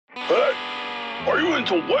Hey, are you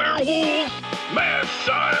into werewolves, mad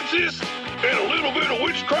scientists, and a little bit of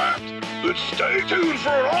witchcraft? Then stay tuned for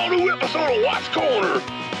an all-new episode of Watts Corner.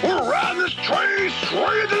 We're riding this train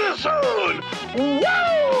straight to the sun.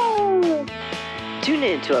 Woo! Tune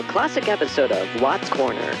in to a classic episode of Watts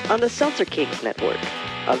Corner on the Seltzer Kings Network.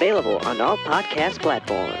 Available on all podcast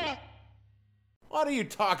platforms. What are you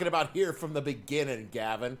talking about here from the beginning,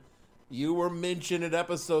 Gavin? You were mentioned in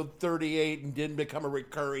episode 38 and didn't become a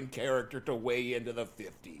recurring character till way into the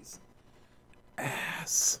 50s.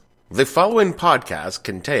 Ass. The following podcast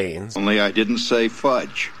contains... Only I didn't say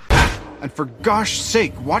fudge. And for gosh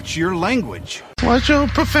sake, watch your language. Watch your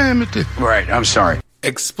profanity. Right, I'm sorry.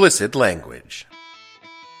 explicit language.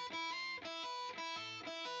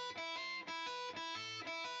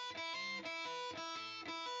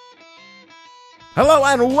 Hello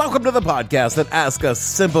and welcome to the podcast that asks a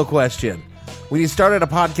simple question. When you started a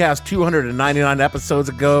podcast 299 episodes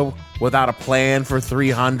ago without a plan for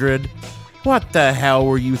 300, what the hell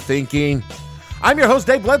were you thinking? I'm your host,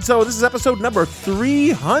 Dave Bledsoe, and this is episode number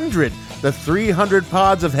 300, the 300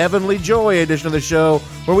 Pods of Heavenly Joy edition of the show,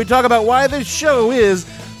 where we talk about why this show is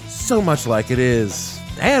so much like it is,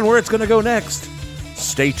 and where it's going to go next.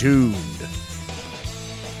 Stay tuned.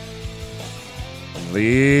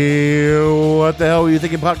 The What the Hell Are You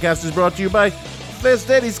Thinking podcast is brought to you by Fast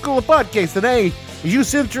Eddie School of Podcasting. Hey, are you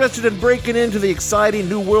interested in breaking into the exciting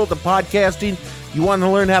new world of podcasting? You want to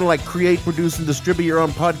learn how to create, produce, and distribute your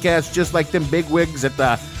own podcast just like them bigwigs at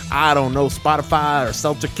the, Spotify or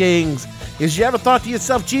Seltzer Kings? Is you ever thought to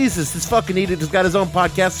yourself, Jesus, this fucking idiot has got his own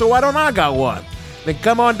podcast, so why don't I got one? Then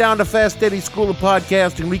come on down to Fast Eddie School of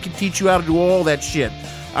Podcasting. We can teach you how to do all that shit.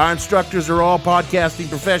 Our instructors are all podcasting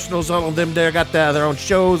professionals. All of them there got their own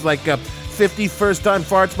shows like 50 First Time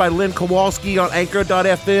Farts by Lynn Kowalski on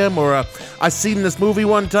Anchor.fm, or I Seen This Movie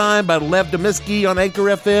One Time by Lev Demiski on Anchor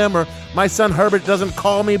FM, or My Son Herbert Doesn't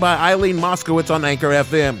Call Me by Eileen Moskowitz on Anchor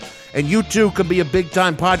FM. And you too can be a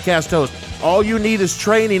big-time podcast host. All you need is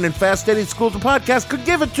training, and Fast Eddie Schools of Podcast could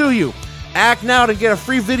give it to you. Act now to get a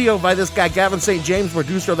free video by this guy, Gavin St. James,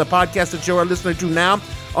 producer of the podcast that you are listening to now,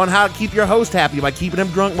 on how to keep your host happy by keeping him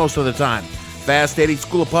drunk most of the time. Fast Eddie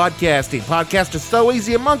School of Podcasting. Podcast is so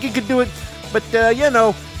easy, a monkey could do it, but,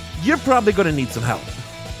 you're probably going to need some help.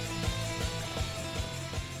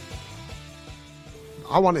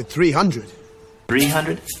 I wanted 300.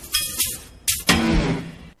 300?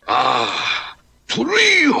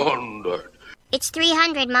 300. It's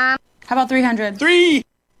 300, Mom. How about 300?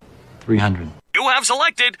 300. You have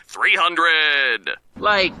selected 300.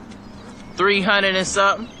 Like 300 and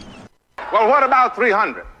something? Well, what about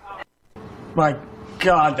 300? My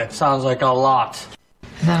God, that sounds like a lot.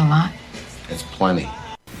 Is that a lot? It's plenty.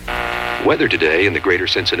 Weather today in the greater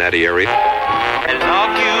Cincinnati area. I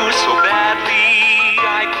love you so badly,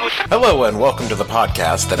 I could... Hello and welcome to the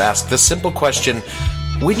podcast that asks the simple question,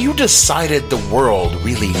 when you decided the world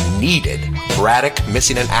really needed Braddock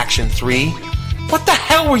Missing in Action 3, what the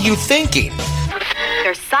hell were you thinking?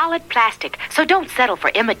 They're solid plastic, so don't settle for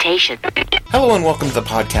imitation. Hello and welcome to the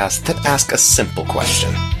podcast that asks a simple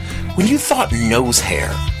question. When you thought nose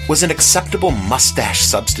hair was an acceptable mustache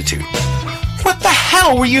substitute, what the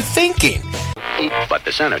hell were you thinking? But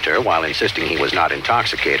the senator, while insisting he was not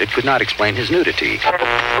intoxicated, could not explain his nudity.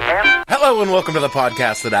 Hello and welcome to the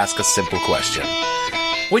podcast that asks a simple question.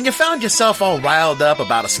 When you found yourself all riled up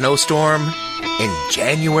about a snowstorm in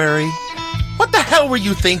January, what the hell were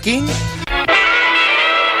you thinking?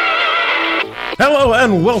 Hello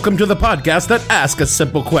and welcome to the podcast that asks a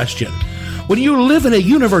simple question. When you live in a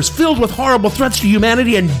universe filled with horrible threats to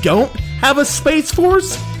humanity and don't have a space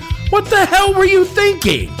force, what the hell were you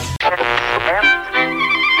thinking?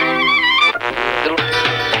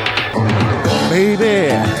 Baby,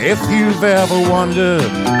 if you've ever wondered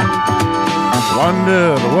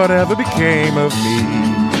whatever became of me,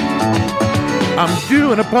 I'm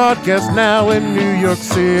doing a podcast now in New York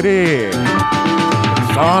City.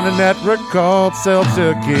 It's on a network called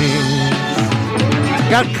Seltzer Kings.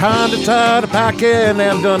 Got kinda tired of packing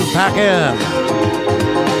and unpacking,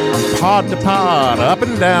 pod to pod, up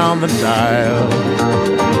and down the dial.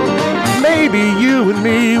 Maybe you and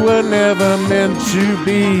me were never meant to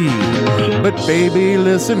be, but baby,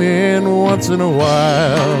 listen in once in a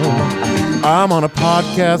while. I'm on a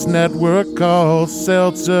podcast network called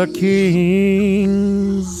Seltzer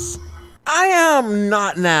Kings. I am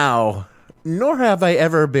not now, nor have I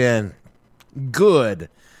ever been, good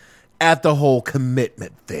at the whole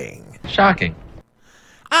commitment thing. Shocking.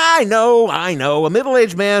 I know. A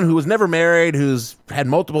middle-aged man who was never married, who's had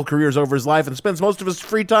multiple careers over his life and spends most of his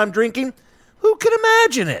free time drinking. Who can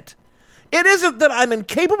imagine it? It isn't that I'm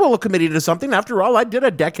incapable of committing to something. After all, I did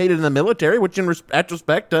a decade in the military, which in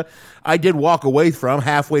retrospect, I did walk away from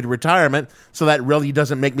halfway to retirement, so that really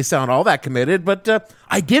doesn't make me sound all that committed. But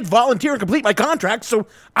I did volunteer and complete my contract, so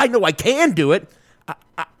I know I can do it.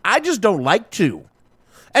 I just don't like to.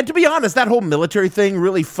 And to be honest, that whole military thing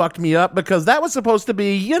really fucked me up because that was supposed to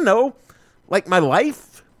be, like my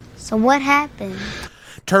life. So what happened?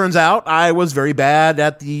 Turns out I was very bad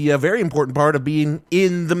at the very important part of being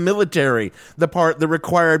in the military. The part that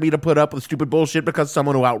required me to put up with stupid bullshit because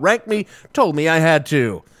someone who outranked me told me I had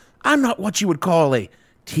to. I'm not what you would call a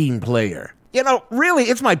team player. Really,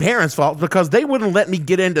 it's my parents' fault because they wouldn't let me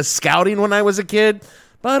get into scouting when I was a kid.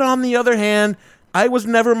 But on the other hand, I was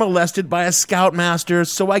never molested by a scoutmaster,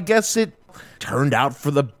 so I guess it turned out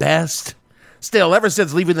for the best. Still, ever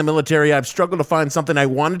since leaving the military, I've struggled to find something I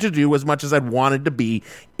wanted to do as much as I'd wanted to be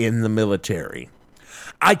in the military.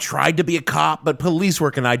 I tried to be a cop, but police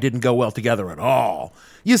work and I didn't go well together at all.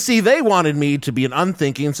 You see, they wanted me to be an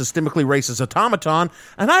unthinking, systemically racist automaton,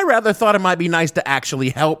 and I rather thought it might be nice to actually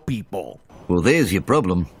help people. Well, there's your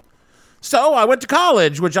problem. So I went to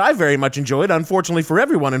college, which I very much enjoyed. Unfortunately for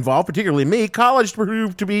everyone involved, particularly me, college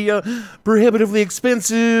proved to be prohibitively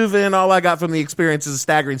expensive, and all I got from the experience is a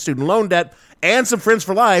staggering student loan debt and some friends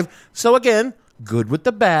for life. So again, good with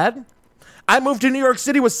the bad. I moved to New York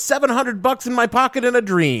City with $700 in my pocket and a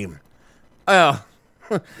dream.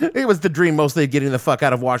 It was the dream mostly of getting the fuck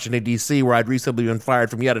out of Washington, D.C., where I'd recently been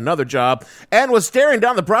fired from yet another job, and was staring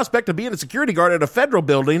down the prospect of being a security guard at a federal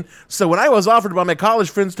building. So when I was offered by my college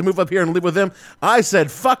friends to move up here and live with them, I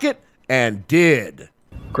said fuck it, and did.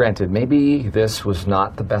 Granted, maybe this was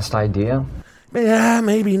not the best idea. Yeah,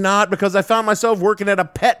 maybe not, because I found myself working at a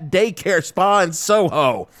pet daycare spa in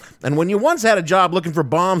Soho. And when you once had a job looking for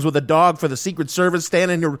bombs with a dog for the Secret Service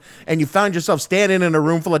and you found yourself standing in a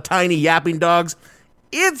room full of tiny yapping dogs,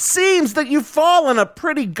 it seems that you've fallen a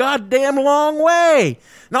pretty goddamn long way.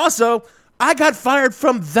 And also, I got fired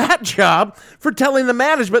from that job for telling the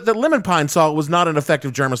management that lemon pine salt was not an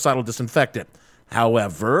effective germicidal disinfectant.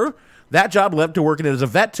 However, that job led to working as a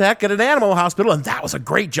vet tech at an animal hospital, and that was a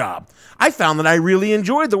great job. I found that I really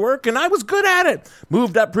enjoyed the work, and I was good at it.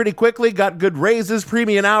 Moved up pretty quickly, got good raises,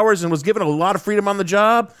 premium hours, and was given a lot of freedom on the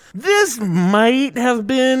job. This might have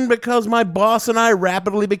been because my boss and I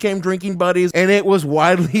rapidly became drinking buddies, and it was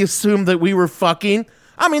widely assumed that we were fucking.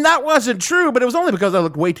 I mean, that wasn't true, but it was only because I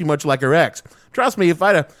looked way too much like her ex. Trust me, if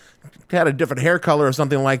I'd had a different hair color or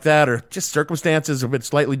something like that, or just circumstances have been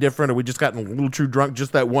slightly different, or we just gotten a little too drunk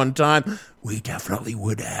just that one time, we definitely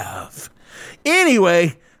would have.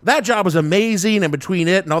 Anyway, that job was amazing, and between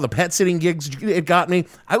it and all the pet sitting gigs it got me,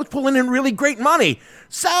 I was pulling in really great money.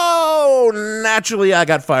 So, naturally, I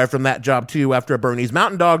got fired from that job too after a Bernese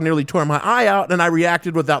Mountain Dog nearly tore my eye out, and I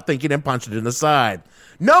reacted without thinking and punched it in the side.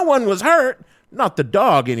 No one was hurt, not the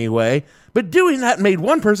dog anyway, but doing that made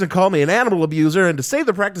one person call me an animal abuser, and to save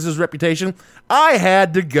the practice's reputation, I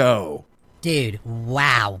had to go. Dude,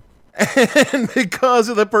 wow. And because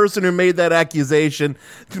of the person who made that accusation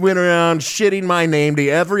went around shitting my name to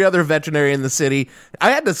every other veterinarian in the city,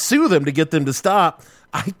 I had to sue them to get them to stop.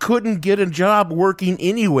 I couldn't get a job working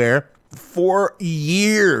anywhere for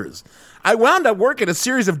years. I wound up working a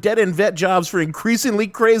series of dead-end vet jobs for increasingly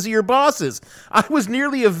crazier bosses. I was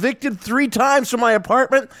nearly evicted 3 times from my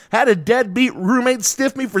apartment, had a deadbeat roommate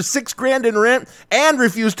stiff me for $6,000 in rent, and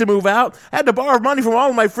refused to move out, had to borrow money from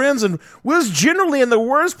all of my friends, and was generally in the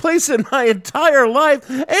worst place in my entire life,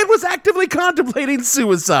 and was actively contemplating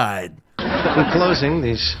suicide. In closing,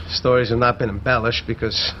 these stories have not been embellished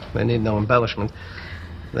because they need no embellishment.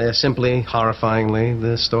 They are simply, horrifyingly,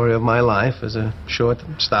 the story of my life as a short,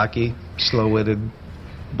 stocky, slow-witted,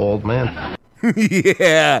 bald man.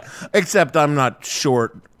 Yeah, except I'm not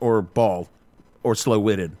short or bald or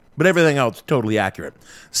slow-witted, but everything else totally accurate.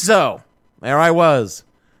 So, there I was,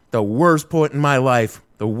 the worst point in my life,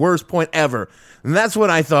 the worst point ever. And that's when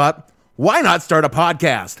I thought, why not start a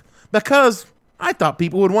podcast? Because I thought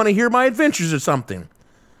people would want to hear my adventures or something.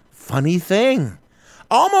 Funny thing.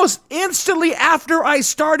 Almost instantly after I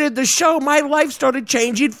started the show, my life started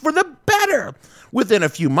changing for the better. Within a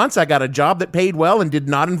few months, I got a job that paid well and did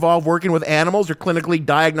not involve working with animals or clinically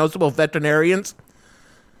diagnosable veterinarians.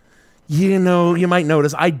 You know, you might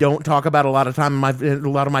notice I don't talk about a lot of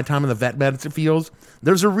my time in the vet medicine fields.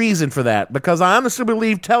 There's a reason for that, because I honestly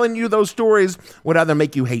believe telling you those stories would either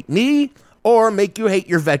make you hate me or make you hate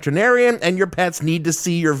your veterinarian, and your pets need to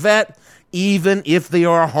see your vet, even if they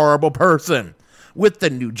are a horrible person. With the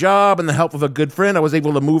new job and the help of a good friend, I was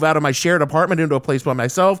able to move out of my shared apartment into a place by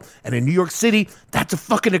myself. And in New York City, that's a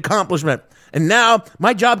fucking accomplishment. And now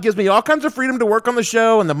my job gives me all kinds of freedom to work on the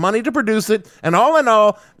show and the money to produce it. And all in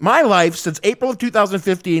all, my life since April of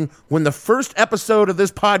 2015, when the first episode of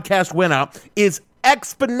this podcast went out, is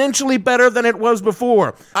exponentially better than it was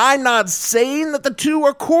before. I'm not saying that the two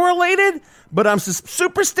are correlated, but I'm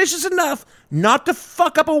superstitious enough not to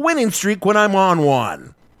fuck up a winning streak when I'm on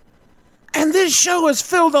one. And this show has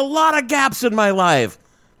filled a lot of gaps in my life.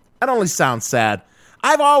 That only sounds sad.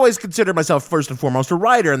 I've always considered myself first and foremost a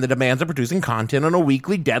writer, and the demands of producing content on a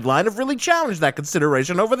weekly deadline have really challenged that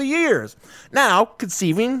consideration over the years. Now,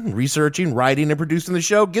 conceiving, researching, writing, and producing the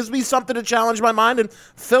show gives me something to challenge my mind and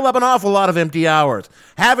fill up an awful lot of empty hours.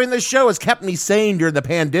 Having this show has kept me sane during the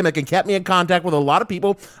pandemic and kept me in contact with a lot of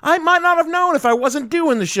people I might not have known if I wasn't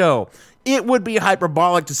doing the show. It would be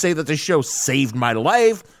hyperbolic to say that the show saved my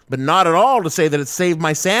life, but not at all to say that it saved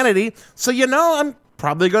my sanity. So, I'm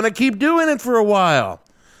probably going to keep doing it for a while.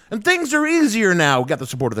 And things are easier now. We got the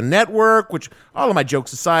support of the network, which, all of my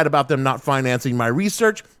jokes aside about them not financing my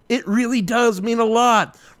research, it really does mean a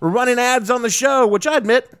lot. We're running ads on the show, which I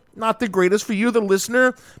admit, not the greatest for you, the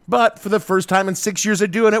listener, but for the first time in 6 years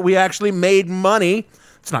of doing it, we actually made money.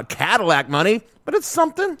 It's not Cadillac money, but it's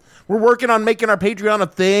something. We're working on making our Patreon a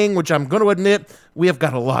thing, which I'm going to admit we have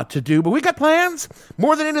got a lot to do, but we got plans.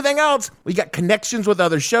 More than anything else, we got connections with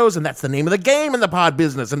other shows, and that's the name of the game in the pod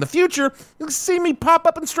business. In the future, you'll see me pop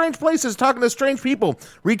up in strange places, talking to strange people,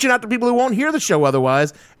 reaching out to people who won't hear the show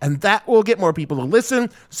otherwise, and that will get more people to listen,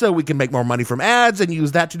 so we can make more money from ads and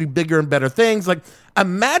use that to do bigger and better things. Like,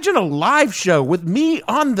 imagine a live show with me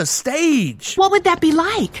on the stage. What would that be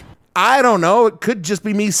like? I don't know. It could just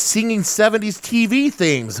be me singing 70s TV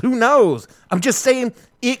themes. Who knows? I'm just saying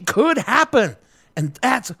it could happen. And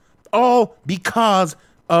that's all because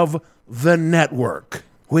of the network.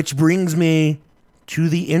 Which brings me to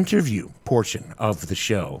the interview portion of the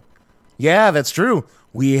show. Yeah, that's true.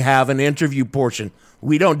 We have an interview portion.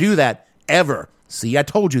 We don't do that ever. See, I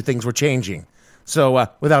told you things were changing. So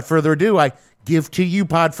without further ado, I give to you,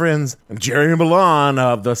 pod friends, Jeremy Milan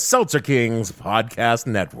of the Seltzer Kings Podcast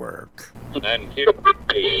Network.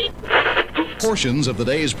 Portions of the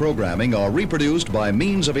day's programming are reproduced by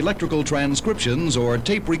means of electrical transcriptions or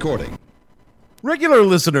tape recording. Regular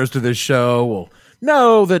listeners to this show will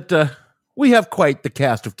know that we have quite the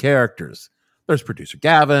cast of characters. There's producer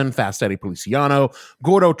Gavin, Fast Eddie Policiano,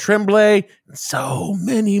 Gordo Tremblay, and so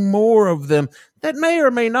many more of them that may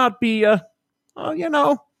or may not be,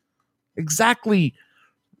 exactly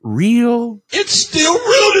real. It's still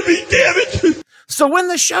real to me, damn it! So when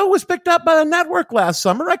the show was picked up by the network last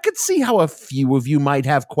summer, I could see how a few of you might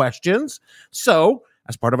have questions. So,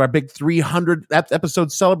 as part of our big 300th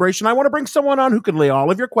episode celebration, I want to bring someone on who can lay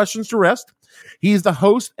all of your questions to rest. He's the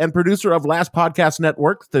host and producer of Last Podcast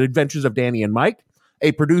Network, The Adventures of Danny and Mike,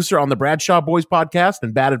 a producer on the Bradshaw Boys podcast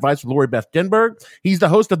and Bad Advice with Lori Beth Denberg. He's the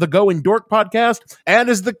host of the Going Dork podcast and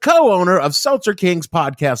is the co-owner of Seltzer Kings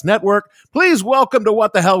Podcast Network. Please welcome to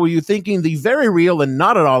What the Hell Were You Thinking, the very real and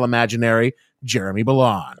not at all imaginary Jeremy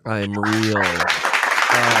Milan. I'm real.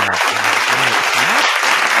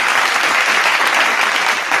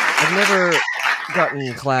 I've never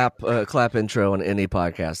gotten clap intro on any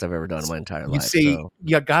podcast I've ever done in my entire life. You see, so.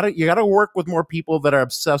 you gotta work with more people that are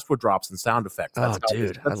obsessed with drops and sound effects. I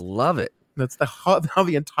love it. That's how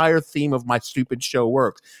the entire theme of my stupid show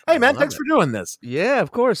works. Hey man, thanks for doing this. Yeah,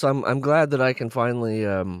 of course. I'm glad that I can finally.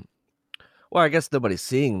 Well, I guess nobody's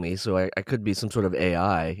seeing me, so I could be some sort of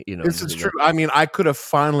AI. This is true. I mean, I could have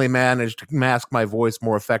finally managed to mask my voice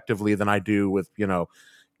more effectively than I do with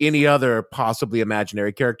any other possibly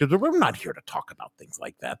imaginary characters. But we're not here to talk about things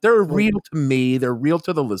like that. They're real to me. They're real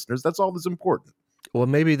to the listeners. That's all that's important. Well,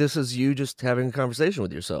 maybe this is you just having a conversation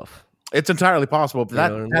with yourself. It's entirely possible, but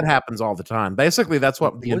that happens all the time. Basically, that's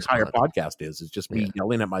what the entire podcast is just me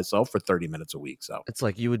yelling at myself for 30 minutes a week. So it's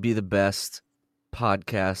like you would be the best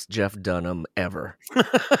podcast Jeff Dunham ever.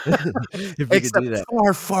 If you Except could do that.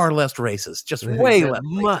 far, far less racist. Just way less.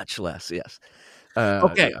 Much less, yes.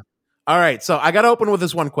 Okay. Yeah. All right. So I got to open with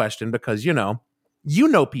this one question because, you know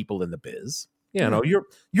people in the biz.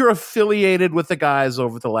 You're affiliated with the guys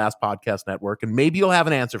over at the Last Podcast Network, and maybe you'll have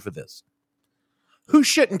an answer for this. Who's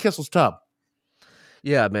shit in Kissel's tub?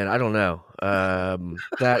 Yeah, man, I don't know.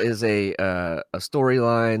 That is a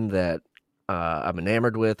storyline that I'm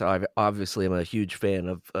enamored with. Obviously, I'm a huge fan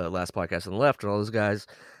of Last Podcast on the Left and all those guys.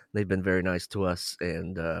 They've been very nice to us,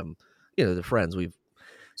 and they're friends. We've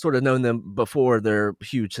sort of known them before their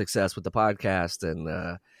huge success with the podcast,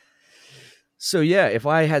 and so yeah, if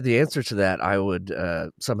I had the answer to that, I would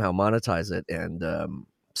somehow monetize it and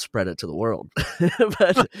spread it to the world,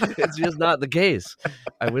 but it's just not the case.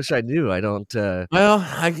 I wish I knew. I don't. Well,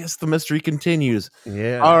 I guess the mystery continues.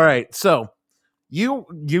 Yeah. All right. So you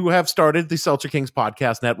have started the Seltzer Kings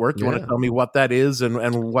Podcast Network. You want to tell me what that is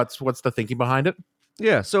and what's the thinking behind it?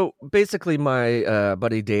 Yeah. So basically, my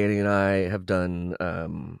buddy Danny and I have done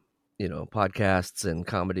podcasts and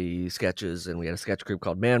comedy sketches, and we had a sketch group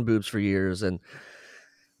called Man Boobs for years. And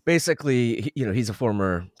basically, he's a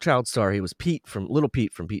former child star. He was Little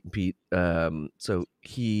Pete from Pete and Pete. So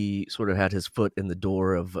he sort of had his foot in the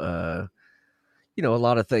door of, a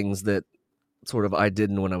lot of things that sort of I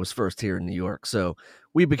didn't when I was first here in New York. So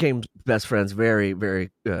we became best friends very, very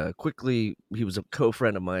quickly. He was a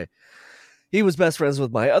co-friend of he was best friends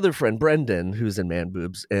with my other friend, Brendan, who's in Man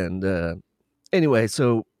Boobs. And anyway,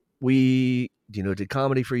 so we, did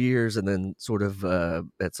comedy for years, and then sort of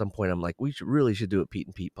at some point I'm like, we really should do a Pete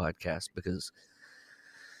and Pete podcast, because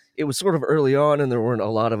it was sort of early on and there weren't a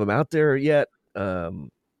lot of them out there yet.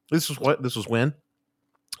 This was when?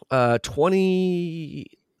 I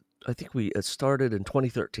think we started in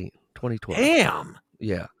 2013, 2012. Damn.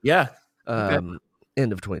 Yeah. Yeah.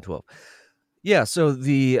 End of 2012. Yeah. So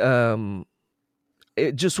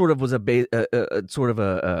it just sort of was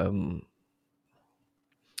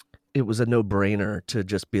it was a no-brainer to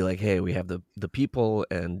just be like, hey, we have the people,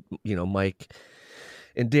 and Mike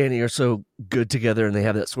and Danny are so good together, and they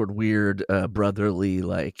have that sort of weird brotherly,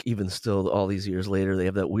 like, even still all these years later, they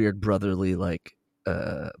have that weird brotherly, like,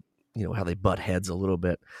 how they butt heads a little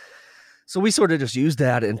bit. So we sort of just used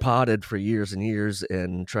that and potted for years and years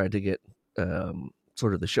and tried to get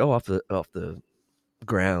sort of the show off the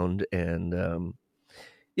ground. And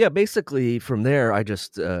basically from there, I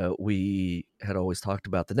just we had always talked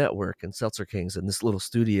about the network and Seltzer Kings, and this little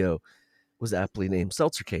studio was aptly named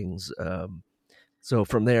Seltzer Kings. So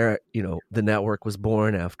from there, the network was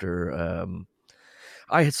born after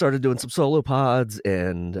I had started doing some solo pods,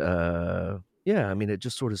 and it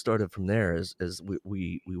just sort of started from there as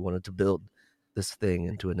we wanted to build this thing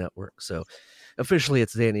into a network. So officially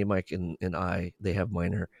it's Danny, Mike, and I. They have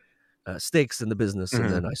minor stakes in the business,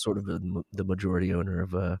 and then I sort of am the majority owner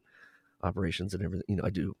of operations and everything.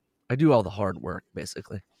 I do all the hard work,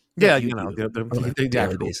 basically. Yeah,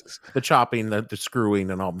 the chopping, the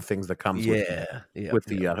screwing, and all the things that comes with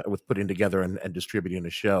putting together and distributing a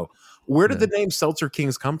show. Where did the name Seltzer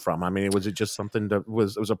Kings come from? I mean, was it just something that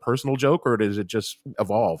was a personal joke, or did it just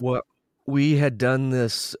evolve? Well, we had done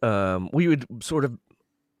this. We would sort of.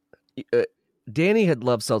 Danny had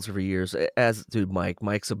loved seltzer for years, as did Mike.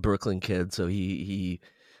 Mike's a Brooklyn kid, so he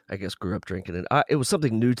I guess, grew up drinking it. It was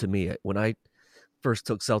something new to me. When I first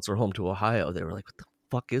took seltzer home to Ohio, they were like, what the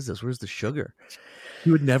fuck is this? Where's the sugar?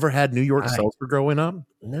 You had never had New York seltzer growing up?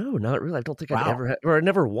 No, not really. I don't think I'd ever had, or I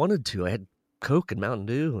never wanted to. I had Coke and Mountain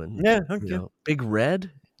Dew and Big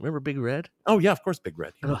Red. Remember Big Red? Oh, yeah, of course, Big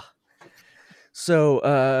Red. Yeah. So,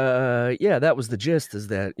 that was the gist, is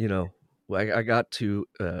that, I got to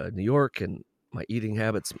New York and my eating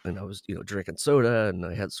habits, and I was, drinking soda, and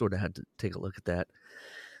I had to take a look at that.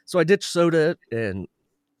 So I ditched soda, and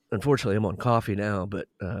unfortunately I'm on coffee now, but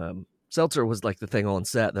seltzer was like the thing on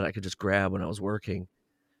set that I could just grab when I was working.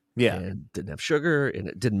 Yeah. And didn't have sugar, and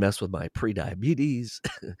it didn't mess with my pre-diabetes.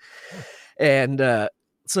 And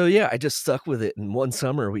I just stuck with it. And one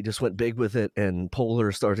summer we just went big with it, and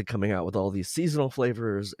Polar started coming out with all these seasonal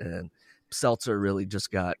flavors, and seltzer really just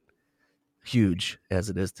got huge as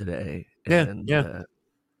it is today. And, yeah.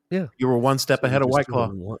 You were one step ahead of White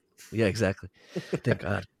Claw. Yeah, exactly. Thank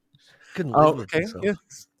God. Couldn't live with myself. Yeah.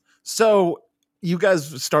 So you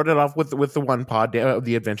guys started off with the one pod,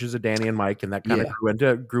 the Adventures of Danny and Mike, and that kind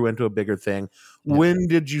of grew into a bigger thing. Yeah. When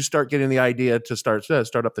did you start getting the idea to start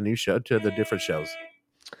up the new show, to the different shows?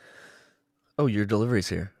 Oh, your delivery's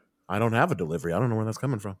here. I don't have a delivery. I don't know where that's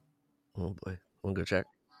coming from. Oh boy, want to go check?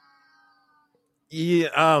 Yeah.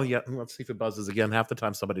 Oh yeah. Let's see if it buzzes again. Half the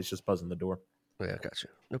time somebody's just buzzing the door. Oh, yeah, I got you.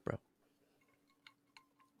 No problem.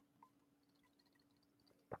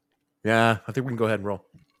 Yeah, I think we can go ahead and roll.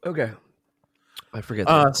 Okay. I forget.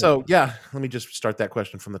 Let me just start that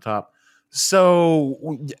question from the top.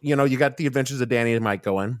 So, you got the Adventures of Danny and Mike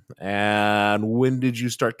going, and when did you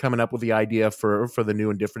start coming up with the idea for the new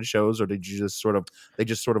and different shows, or did you just sort of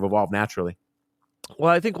evolve naturally? Well,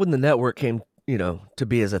 I think when the network came, to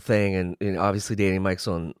be as a thing, and obviously Danny and Mike's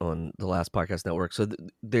on the Last Podcast Network, so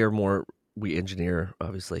they're more, we engineer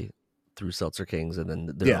obviously through Seltzer Kings, and then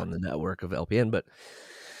they're on the network of LPN, but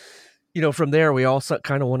from there we also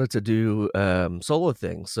kind of wanted to do solo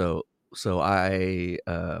things. So I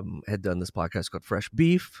had done this podcast called Fresh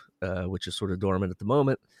Beef, which is sort of dormant at the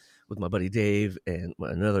moment, with my buddy Dave and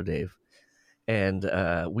another Dave. And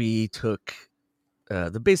we took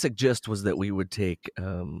the basic gist was that we would take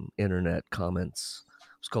internet comments.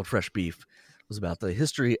 It was called Fresh Beef. It was about the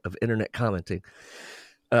history of internet commenting.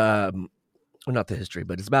 Well, not the history,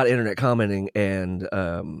 but it's about internet commenting, and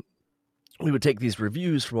we would take these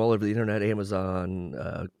reviews from all over the internet,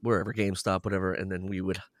 Amazon, wherever, GameStop, whatever, and then we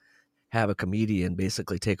would have a comedian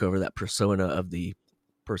basically take over that persona of the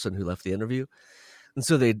person who left the interview. And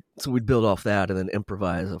so we'd build off that and then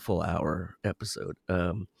improvise a full hour episode.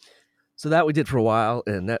 So that we did for a while,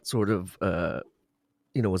 and that sort of,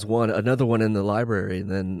 was another one in the library. And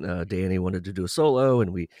then Danny wanted to do a solo,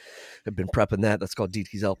 and we have been prepping that. That's called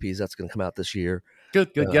DT's LPs. That's going to come out this year. Good.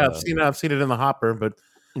 Yeah, I've seen it in the hopper, but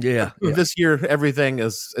this year everything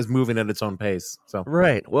is moving at its own pace. So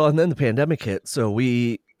right. Well, and then the pandemic hit, so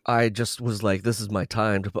I just was like, this is my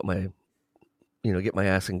time to put my, get my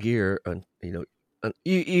ass in gear, and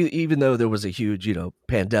even though there was a huge,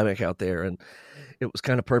 pandemic out there, and it was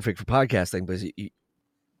kind of perfect for podcasting, because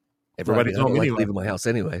everybody's home anyway. Leaving my house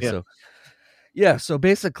anyway. Yeah. So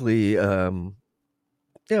basically, it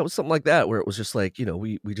was something like that, where it was just like,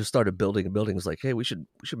 we just started building a building. It was like, hey, we should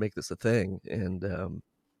make this a thing. And,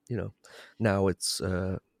 now it's,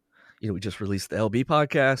 we just released the LB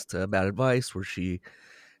podcast, Bad Advice, where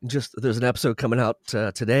there's an episode coming out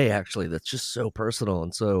today, actually, that's just so personal.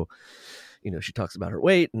 And so, she talks about her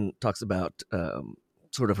weight and talks about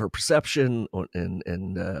sort of her perception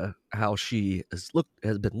and how she has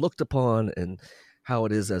been looked upon, and how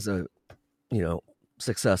it is as a,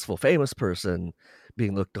 successful, famous person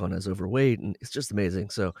being looked on as overweight. And it's just amazing.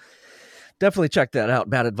 So definitely check that out.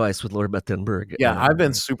 Bad Advice with Laura Beth Denberg. Yeah, I've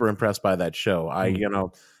been super impressed by that show.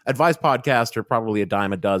 Advice podcasts are probably a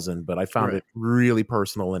dime a dozen, but I found it really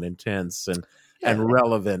personal and intense and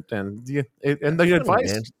relevant, and the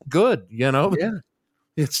advice is good. Yeah,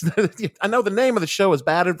 it's. I know the name of the show is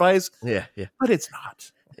Bad Advice. Yeah, but it's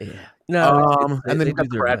not. Yeah, no. And then you've got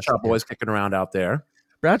the Bradshaw Boys kicking around out there.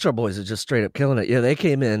 Bradshaw Boys are just straight up killing it. Yeah, they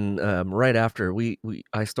came in right after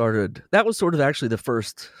I started. That was sort of actually the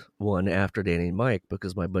first one after Danny and Mike,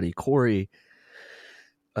 because my buddy Corey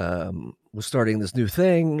was starting this new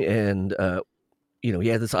thing, and he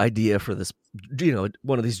had this idea for this,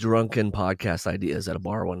 one of these drunken podcast ideas at a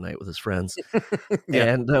bar one night with his friends.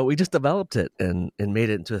 And we just developed it and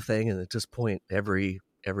made it into a thing. And at this point, every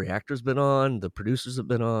actor's been on, the producers have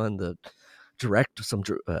been on, some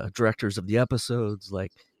directors of the episodes,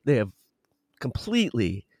 like they have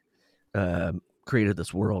completely created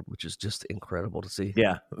this world, which is just incredible to see.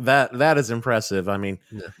 Yeah, that is impressive. I mean,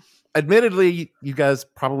 admittedly, you guys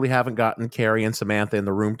probably haven't gotten Carrie and Samantha in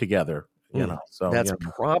the room together. So that's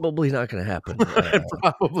probably not going to happen.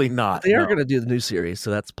 Probably not. They are going to do the new series,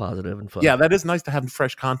 so that's positive and fun. Yeah, that is nice to have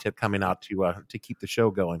fresh content coming out to keep the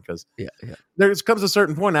show going, because there comes a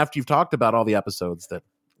certain point after you've talked about all the episodes that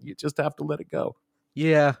you just have to let it go.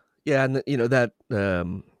 Yeah, and that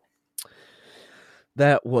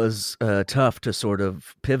that was tough to sort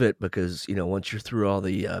of pivot, because once you're through all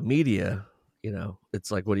the media,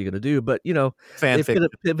 it's like, what are you going to do? But they've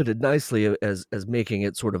pivoted nicely as making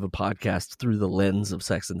it sort of a podcast through the lens of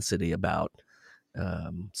Sex and the City, about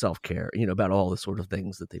self-care, about all the sort of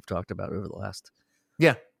things that they've talked about over the last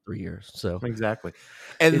 3 years. So exactly.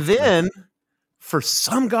 And then for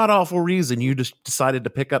some god-awful reason, you just decided to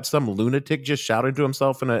pick up some lunatic just shouting to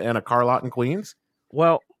himself in a car lot in Queens?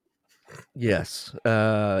 Well, yes,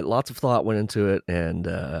 lots of thought went into it, and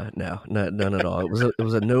no, none at all. It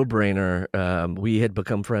was a no-brainer. We had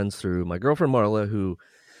become friends through my girlfriend Marla, who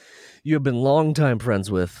you have been longtime friends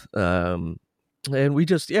with, and we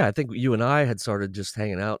just, I think you and I had started just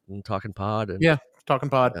hanging out and talking pod, and talking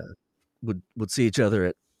pod. Would see each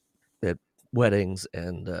other at weddings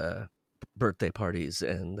and birthday parties,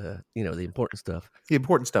 and the important stuff. The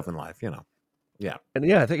important stuff in life, Yeah.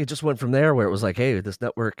 And I think it just went from there, where it was like, hey, this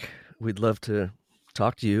network, we'd love to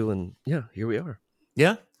talk to you. And here we are.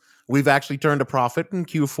 Yeah. We've actually turned a profit in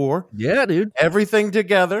Q4. Yeah, dude. Everything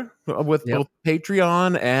together with both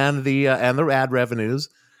Patreon and the ad revenues.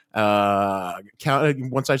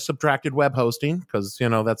 Once I subtracted web hosting, because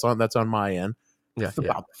that's on my end. It's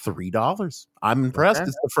about $3. I'm impressed.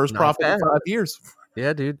 It's the first profit in 5 years.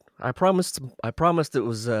 Yeah, dude. I promised it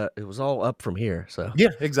was all up from here. So yeah,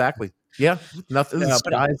 exactly. Yeah, nothing. The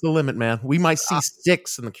sky's the limit, man. We might see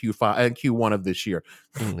 6 in the Q5 and Q1 of this year.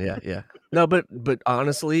 Yeah. No, but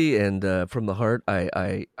honestly, and from the heart,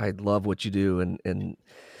 I love what you do, and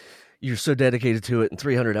you're so dedicated to it. And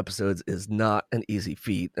 300 episodes is not an easy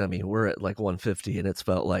feat. I mean, we're at like 150, and it's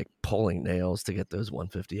felt like pulling nails to get those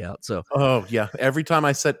 150 out. So, oh yeah, every time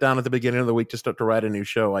I sit down at the beginning of the week to start to write a new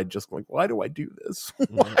show, I just like, why do I do this?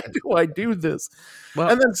 Why do I do this? Well,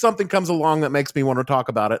 and then something comes along that makes me want to talk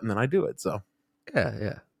about it, and then I do it. So,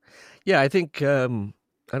 Yeah. I think I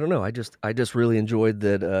don't know. I just really enjoyed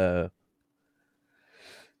that.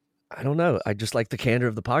 I don't know. I just like the candor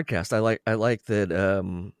of the podcast. I like that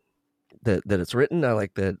that it's written. I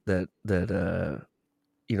like that the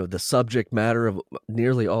subject matter of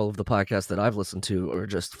nearly all of the podcasts that I've listened to are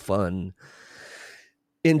just fun,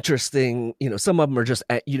 interesting. Some of them are just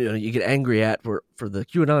you get angry at for the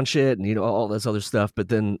QAnon shit and all this other stuff, but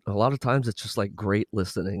then a lot of times it's just like great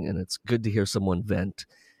listening, and it's good to hear someone vent.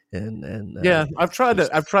 And I've tried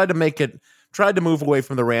to move away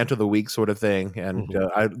from the rant of the week sort of thing, and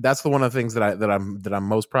that's one of the things that I'm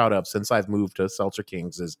most proud of since I've moved to Seltzer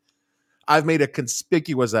Kings is I've made a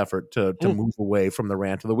conspicuous effort to move away from the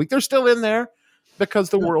rant of the week. They're still in there because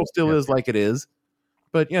the world still is like it is,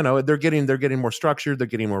 but they're getting more structured, they're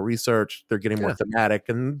getting more research, they're getting more thematic,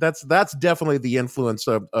 and that's definitely the influence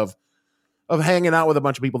of hanging out with a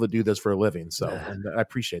bunch of people that do this for a living. So and I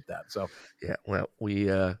appreciate that. So well,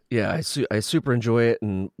 we I super enjoy it,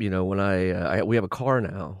 and when we have a car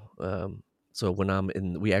now, so when I'm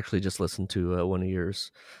in, we actually just listened to one of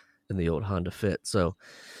yours in the old Honda Fit. So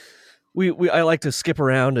I like to skip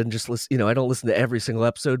around and just listen. I don't listen to every single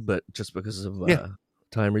episode, but just because of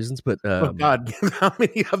time reasons. But oh God, how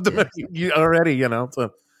many of them have you already?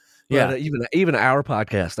 So. Yeah, even our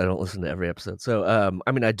podcast, I don't listen to every episode. So,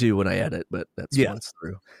 I do when I edit, but that's once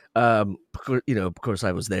through. Of course,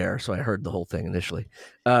 I was there, so I heard the whole thing initially.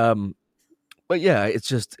 But yeah,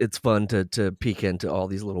 it's fun to peek into all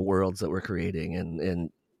these little worlds that we're creating, and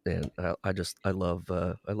I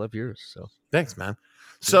love yours. So thanks, man.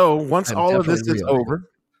 So once all of this is over,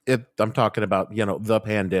 I'm talking about the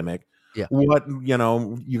pandemic. Yeah. What,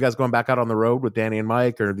 you guys going back out on the road with Danny and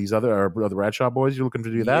Mike or these other the Bradshaw boys? You're looking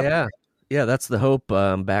to do that? Yeah, that's the hope.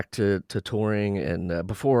 Back to touring, and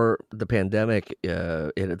before the pandemic,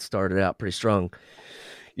 it had started out pretty strong.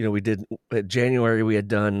 We did January. We had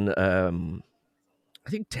done, I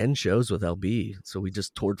think 10 shows with LB. So we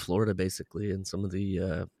just toured Florida basically and some of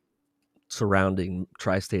the surrounding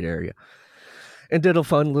tri-state area, and did a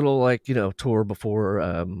fun little tour before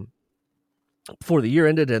the year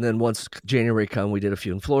ended, and then once January come, we did a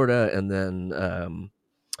few in Florida, and then the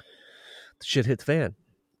shit hit the fan.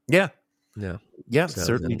 Yeah, so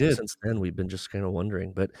certainly did. Since then, we've been just kind of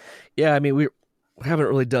wondering, but yeah, we haven't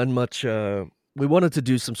really done much. We wanted to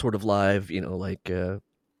do some sort of live, like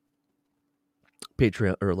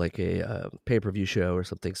Patreon or like a pay-per-view show or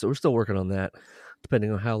something. So we're still working on that,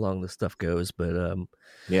 depending on how long this stuff goes. But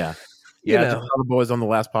just how the boys on the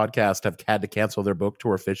last podcast have had to cancel their book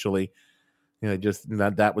tour officially. Just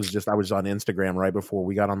that was just I was on Instagram right before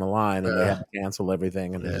we got on the line, and they had to cancel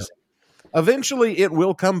everything. And eventually, it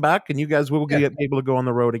will come back, and you guys will be able to go on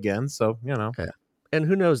the road again. So and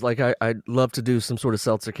who knows? Like I'd love to do some sort of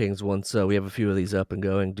Seltzer Kings once. We have a few of these up and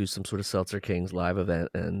going. Do some sort of Seltzer Kings live event,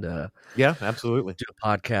 and absolutely do a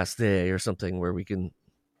podcast day or something where we can,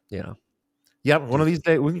 one of these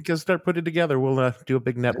days we can start putting it together. We'll do a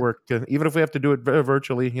big network, even if we have to do it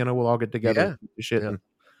virtually. We'll all get together,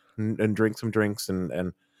 and drink some drinks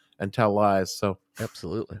and tell lies. So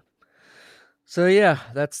absolutely. So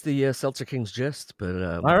that's the Seltzer King's gist. But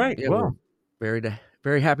all right, well, we're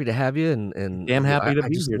very happy to have you, and damn happy to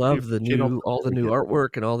be just here. Love the all the new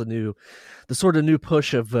artwork and all the sort of new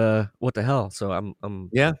push of what the hell. So I'm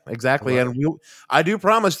exactly. And I do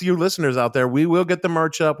promise you listeners out there, we will get the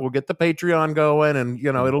merch up. We'll get the Patreon going, and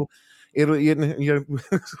it'll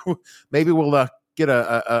maybe we'll get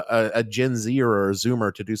a Gen Z or a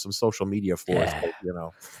Zoomer to do some social media for us. But,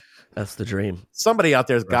 that's the dream. Somebody out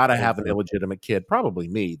there's got to have an illegitimate kid, probably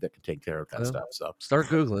me, that can take care of that stuff. So start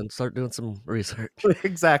Googling, start doing some research.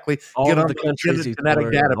 Exactly. Get on the country's genetic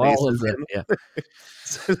database. All of them.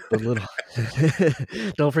 The little.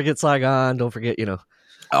 Don't forget Saigon. Don't forget,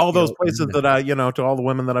 all those places that I, to all the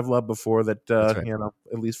women that I've loved before that,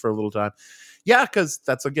 at least for a little time. Yeah, because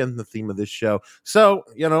that's, again, the theme of this show. So,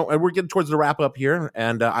 and we're getting towards the wrap up here.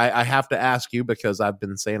 And I have to ask you, because I've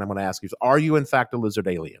been saying I'm going to ask you, are you in fact a lizard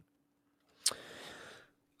alien?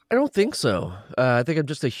 I don't think so. I think I'm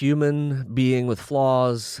just a human being with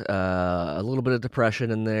flaws, a little bit of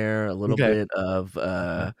depression in there, a little bit of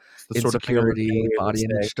insecurity, sort of body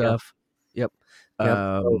image stuff. Yep.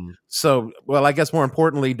 So, well, I guess more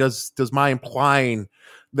importantly, does my implying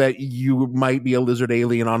that you might be a lizard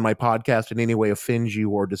alien on my podcast in any way offend you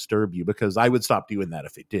or disturb you? Because I would stop doing that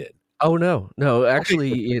if it did. Oh, no.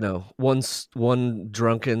 Actually, one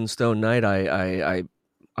drunken stone night,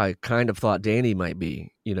 I kind of thought Danny might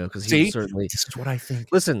be, because he was certainly. This is what I think.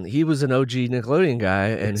 Listen, he was an OG Nickelodeon guy,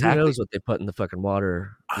 and who knows what they put in the fucking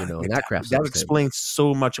water, and that crap. That explains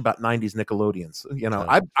so much about 90s Nickelodeons.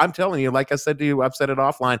 I'm telling you, like I said to you, I've said it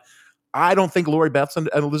offline. I don't think Lori Beth's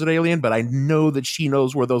a lizard alien, but I know that she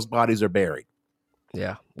knows where those bodies are buried.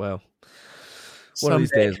 Yeah, well, one of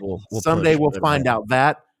these days we'll find out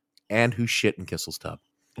that and who shit in Kissel's tub.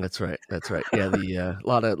 That's right. Yeah, the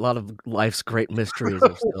lot of life's great mysteries.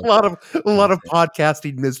 Are still, a lot of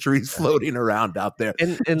podcasting mysteries floating around out there.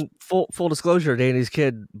 And full disclosure, Danny's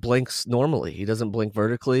kid blinks normally. He doesn't blink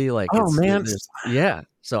vertically. Like, yeah.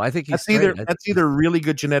 So I think that's either really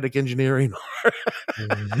good genetic engineering.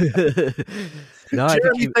 No,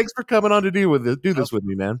 Jeremy, thanks for coming on to do this with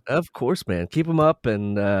me, man. Of course, man. Keep them up,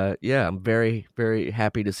 and I'm very, very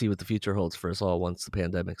happy to see what the future holds for us all once the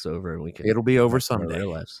pandemic's over and we can. It'll be over someday. Our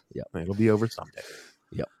lives. Yep. It'll be over someday.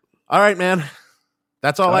 Yep. All right, man.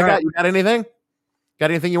 That's all I got. You got anything? Got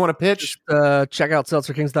anything you want to pitch? Check out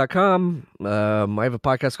seltzerkings.com. I have a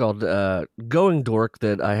podcast called Going Dork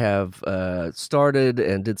that I have started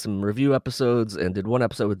and did some review episodes and did one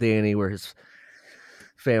episode with Danny where his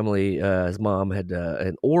family, his mom had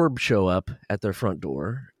an orb show up at their front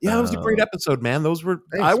door. Yeah, that was a great episode, man. Those were.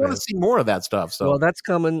 I want to see more of that stuff. So, well, that's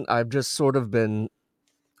coming. I've just sort of been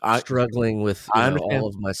struggling with all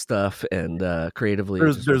of my stuff and creatively.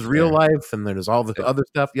 There's real life and there's all the other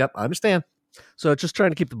stuff. Yep, I understand. So just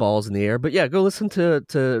trying to keep the balls in the air. But yeah, go listen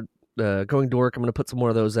to Going Dork. I'm going to put some more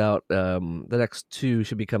of those out. The next 2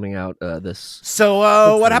 should be coming out this.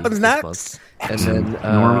 So what happens next? And then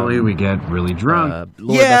normally we get really drunk.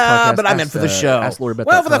 But I meant for the show.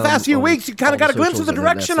 Well, for the past few weeks, you kind of got a glimpse of the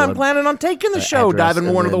direction I'm planning on taking the show, diving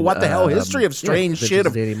more into the what the hell history of strange shit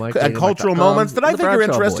of cultural moments that I think you're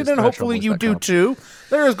interested in. Hopefully you do too.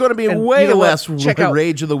 There is going to be way less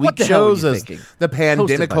Rage of the Week shows as the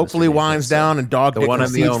pandemic hopefully winds down and dog dick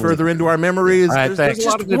recedes further into our memories. There's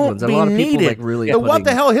just won't be needed. The what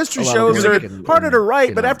the hell history shows are harder to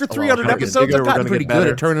write, but after 300 episodes, I've gotten pretty good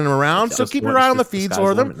at turning them around. So keep your eye on the feeds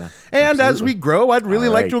for them. And as we grow, I'd really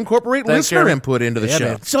like to incorporate listener input into the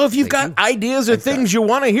show. So if you've got ideas or things you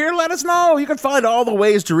want to hear, let us know. You can find all the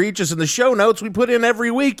ways to reach us in the show notes we put in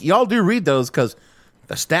every week. Y'all do read those because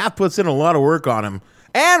the staff puts in a lot of work on them.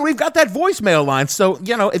 And we've got that voicemail line. So,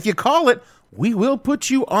 if you call it, we will put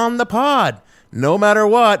you on the pod. No matter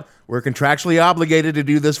what, we're contractually obligated to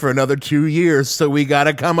do this for another 2 years. So we got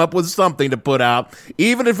to come up with something to put out,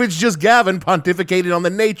 even if it's just Gavin pontificating on the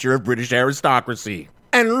nature of British aristocracy.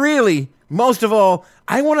 And really, most of all,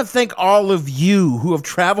 I want to thank all of you who have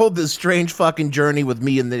traveled this strange fucking journey with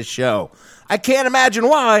me in this show. I can't imagine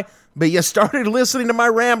why, but you started listening to my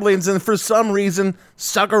ramblings and for some reason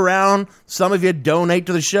stuck around. Some of you donate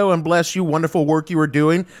to the show and bless you, wonderful work you are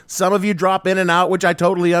doing. Some of you drop in and out, which I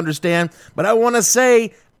totally understand. But I want to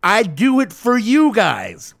say I do it for you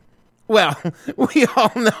guys. Well, we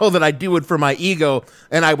all know that I do it for my ego,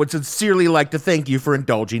 and I would sincerely like to thank you for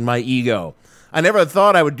indulging my ego. I never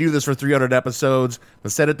thought I would do this for 300 episodes. I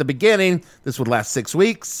said at the beginning this would last 6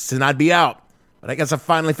 weeks and I'd be out. But I guess I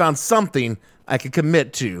finally found something I could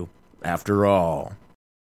commit to after all.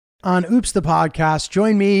 On Oops the Podcast,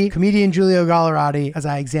 join me, comedian Giulio Gallerati, as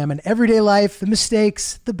I examine everyday life, the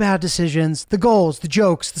mistakes, the bad decisions, the goals, the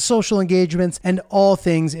jokes, the social engagements, and all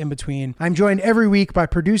things in between. I'm joined every week by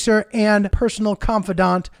producer and personal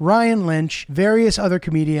confidant Ryan Lynch, various other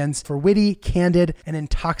comedians for witty, candid, and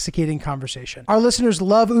intoxicating conversation. Our listeners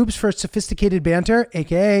love Oops for its sophisticated banter,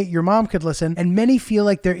 aka your mom could listen, and many feel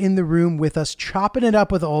like they're in the room with us chopping it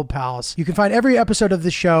up with old pals. You can find every episode of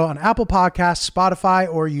this show on Apple Podcasts, Spotify,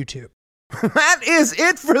 or YouTube. That is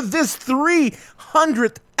it for this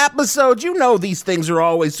 300th episode. You know these things are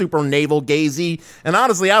always super navel-gazy, and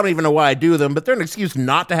honestly, I don't even know why I do them, but they're an excuse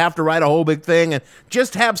not to have to write a whole big thing and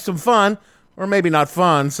just have some fun. Or maybe not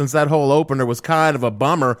fun, since that whole opener was kind of a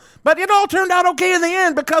bummer, but it all turned out okay in the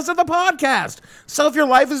end because of the podcast. So if your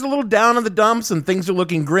life is a little down in the dumps and things are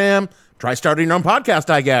looking grim, try starting your own podcast,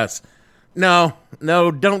 I guess. No,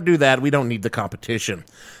 don't do that. We don't need the competition.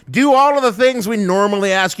 Do all of the things we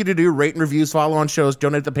normally ask you to do. Rate and reviews, follow on shows,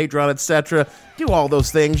 donate to Patreon, etc. Do all those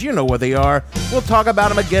things. You know where they are. We'll talk about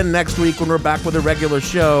them again next week when we're back with a regular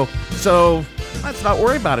show. So let's not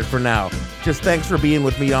worry about it for now. Just thanks for being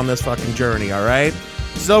with me on this fucking journey, all right?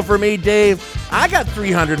 So for me, Dave, I got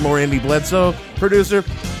 300 more Indie Bledsoe. Producer,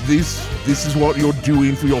 this is what you're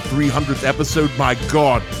doing for your 300th episode, my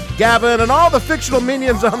God. Gavin and all the fictional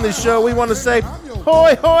minions on this show, we want to say,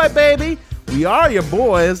 hoy, hoy, baby. We are your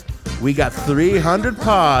boys. We got 300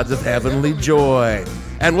 pods of heavenly joy.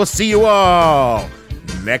 And we'll see you all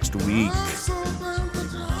next week.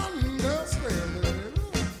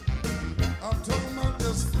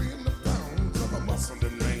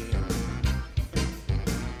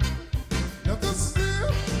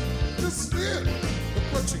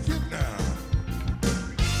 What you get now?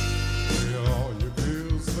 Well, all your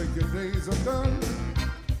bills make your day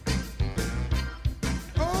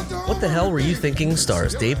What the Hell Were You Thinking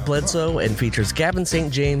stars Dave Bledsoe and features Gavin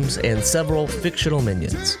St. James and several fictional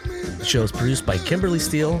minions. The show is produced by Kimberly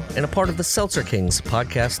Steele and a part of the Seltzer Kings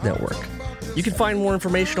podcast network. You can find more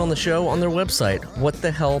information on the show on their website,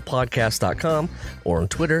 whatthehellpodcast.com, or on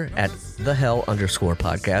Twitter at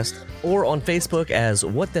 @thehell_podcast, or on Facebook as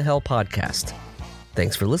What the Hell Podcast.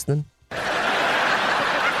 Thanks for listening.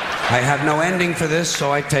 I have no ending for this,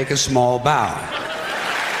 so I take a small bow.